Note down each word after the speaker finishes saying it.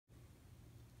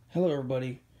Hello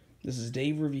everybody, this is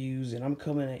Dave Reviews and I'm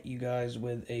coming at you guys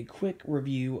with a quick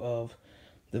review of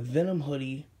the Venom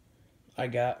hoodie I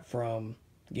got from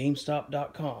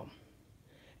GameStop.com.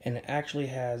 And it actually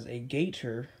has a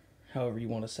Gaiter, however you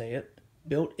want to say it,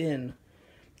 built in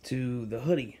to the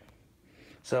hoodie.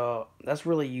 So that's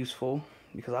really useful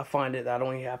because I find it that I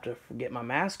don't even have to forget my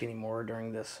mask anymore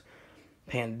during this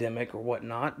pandemic or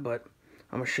whatnot, but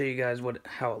I'm going to show you guys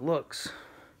how it looks.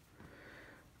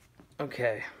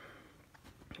 Okay.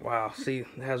 Wow, see,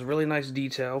 it has really nice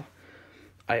detail.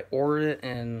 I ordered it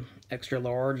in extra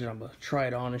large, and I'm going to try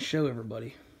it on and show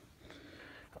everybody.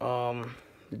 The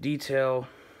detail,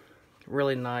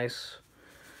 really nice.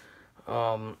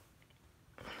 Has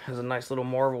a nice little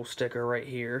Marvel sticker right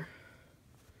here.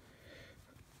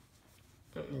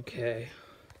 Okay,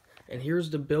 and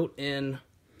here's the built-in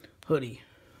hoodie.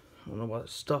 I don't know what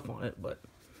stuff on it, but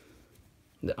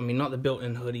I mean, not the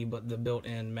built-in hoodie, but the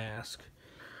built-in mask.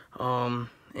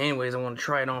 Anyways, I'm going to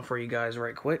try it on for you guys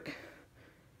right quick.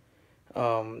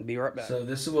 Be right back. So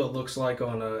this is what it looks like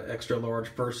on an extra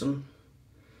large person.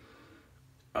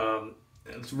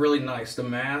 It's really nice. The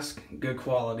mask, good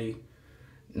quality,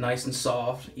 nice and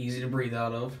soft, easy to breathe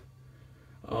out of.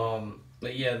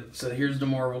 But yeah, so here's the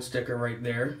Marvel sticker right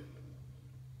there.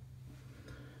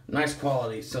 Nice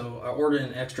quality. So I ordered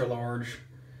an extra large.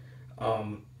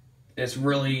 It's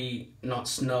really not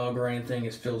snug or anything.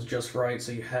 It feels just right,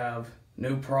 so you have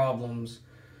no problems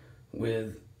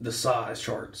with the size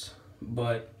charts.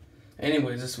 But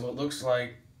anyways, this is what it looks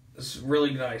like. It's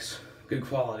really nice, good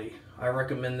quality. I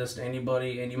recommend this to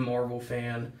anybody, any Marvel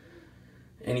fan,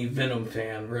 any Venom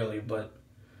fan, really. But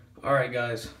alright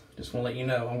guys, just want to let you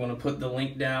know, I'm going to put the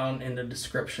link down in the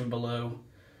description below.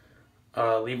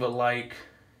 Leave a like,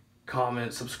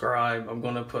 comment, subscribe. I'm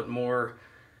going to put more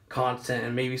content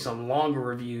and maybe some longer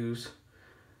reviews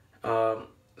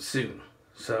soon.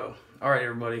 So, alright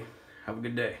everybody, have a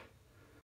good day.